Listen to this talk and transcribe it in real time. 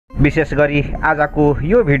विशेष गरी आजको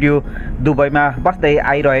यो भिडियो दुबईमा बस्दै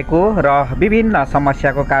आइरहेको र विभिन्न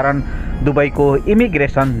समस्याको कारण दुबईको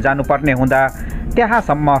इमिग्रेसन जानुपर्ने हुँदा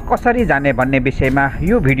त्यहाँसम्म कसरी जाने भन्ने विषयमा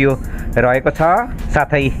यो भिडियो रहेको छ।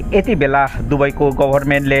 साथै यति बेला दुबईको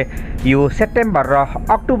गभर्नमेन्टले यो सेप्टेम्बर र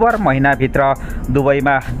अक्टोबर महिनाभित्र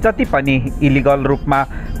दुबईमा जति पनि इलिगल रूपमा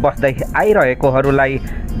बस्दै आइरहेकोहरूलाई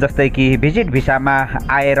जस्तै कि भिजिट भिसामा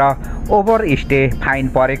आएर ओभर स्टे फाइन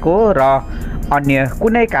परेको र अन्य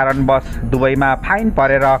कुनै कारणवश दुबईमा फाइन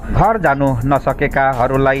परेर घर जानु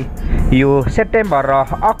नसकेकाहरूलाई यो सेप्टेम्बर र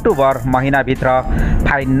अक्टोबर महिनाभित्र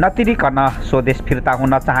फाइन नतिरिकन स्वदेश फिर्ता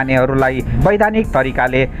हुन चाहनेहरूलाई वैधानिक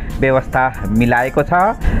तरिकाले व्यवस्था मिलाएको छ।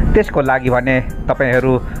 त्यसको लागि भने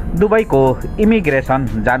तपाईहरू दुबईको इमिग्रेसन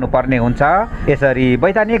जानुपर्ने हुन्छ। यसरी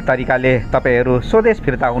वैधानिक तरिकाले तपाईहरू स्वदेश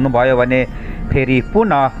फिर्ता हुनुभयो भने फेरि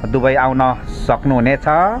पुनः दुबई आउन सक्नुहुनेछ।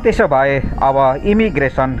 त्यसो भए अब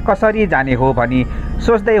इमिग्रेसन कसरी जाने हो भनी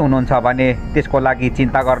सोच्दै हुनुहुन्छ भने त्यसको लागि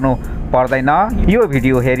चिन्ता गर्नु पर्दैन। यो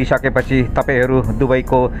भिडियो हेरिसकेपछि तपाईहरू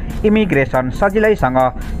दुबईको इमिग्रेसन सजिलैसँग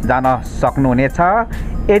जान सक्नुहुनेछ।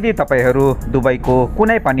 यदि तपाईहरू दुबईको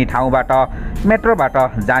कुनै पनि ठाउँबाट मेट्रोबाट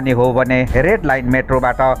जाने हो भने रेड लाइन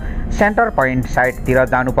मेट्रोबाट सेन्टर पोइन्ट साइडतिर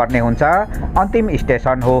जानुपर्ने हुन्छ। अन्तिम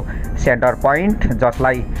स्टेसन हो सेन्टर पोइन्ट,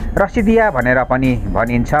 जसलाई रसिदिया भनेर पनि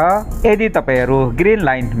भनिन्छ। यदि तपाईहरू ग्रिन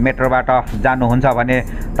लाइन मेट्रोबाट जानुहुन्छ भने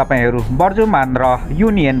तपाईहरू बर्जुमान र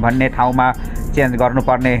युनियन भन्ने ठाउँमा चेन्ज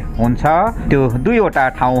गर्नुपर्ने हुन्छ। त्यो दुईवटा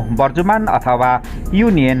ठाउँ बर्जुमान अथवा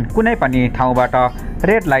युनियन कुनै पनि ठाउँबाट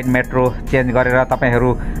रेड लाइन मेट्रो चेन्ज गरेर तपाईहरू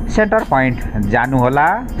सेन्टर पोइन्ट जानुहोला।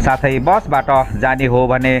 साथै बसबाट जाने हो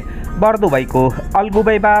भने बर्दुबईको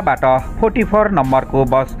अल्गुबैबाबाट 44 नम्बरको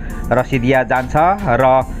बस रसिदिया जान्छ र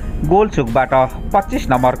गोलचुकबाट 25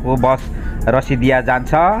 नम्बरको बस रसिदिया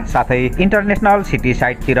जान्छ। साथै इन्टरनेसनल सिटी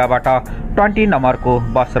साइडतिरबाट 20 नम्बरको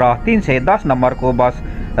बस र 310 नम्बरको बस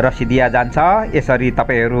रसिदिया जान्छ। यसरी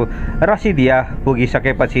तपाईहरू रसिदिया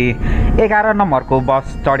पुगिसकेपछि 11 नम्बरको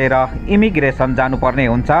बस चढेर इमिग्रेसन जानुपर्ने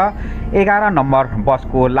हुन्छ। 11 नम्बर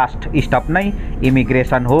बसको लास्ट स्टप नै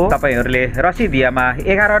इमिग्रेसन हो। तपाईहरूले रसिदियामा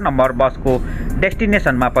 11 नम्बर बसको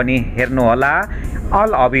डेस्टिनेसनमा पनि हेर्नुहोला,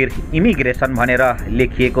 अल अबिर इमिग्रेसन भनेर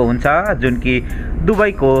लेखिएको हुन्छ, जुन कि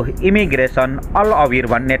दुबईको इमिग्रेसन अल अबिर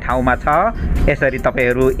भन्ने ठाउँमा छ। यसरी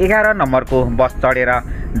तपाईहरू 11 नम्बरको बस चढेर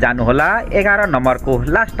जानुहोला। 11 नम्बरको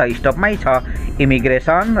लास्ट स्टपमै छ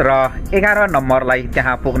इमिग्रेसन र 11 नम्बरलाई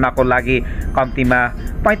त्यहाँ पुग्नको लागि कम्तीमा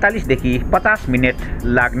 45 देखि 50 मिनट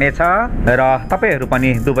लाग्नेछ। र तपाईहरू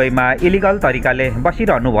पनि दुबईमा इलिगल तरिकाले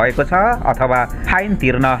बसिरहनु भएको छ अथवा फाइन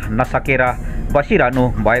तिर्न नसकेर बसिरहनु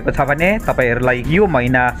भएको छ भने तपाईहरूलाई यो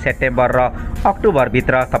महिना सेप्टेम्बर र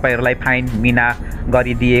अक्टोबरभित्र तपाईहरूलाई फाइन मिना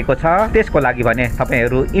गरिदिएको छ। त्यसको लागि भने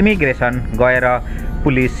तपाईहरू इमिग्रेसन गएर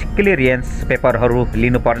पुलिस क्लियरेन्स पेपरहरू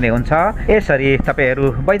लिनुपर्ने हुन्छ। यसरी तपाईहरू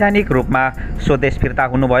वैधानिक रूपमा स्वदेश फिर्ता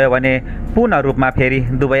हुनुभयो भने पूर्ण रूपमा फेरि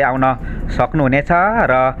दुबई आउन सक्नुहुनेछ।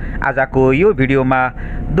 र आजको यो भिडियोमा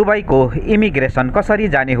दुबईको इमिग्रेसन कसरी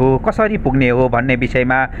जाने हो, कसरी पुग्ने हो भन्ने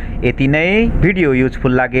विषयमा यति नै। भिडियो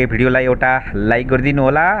युजफुल लागे भिडियोलाई एउटा लाइक गरिदिनु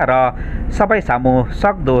होला र सबै सामु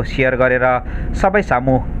सक्दो सेयर गरेर सबै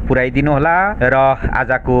सामु पुर्याइदिनु होला। र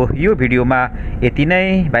आजको यो भिडियोमा यति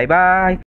नै। By by.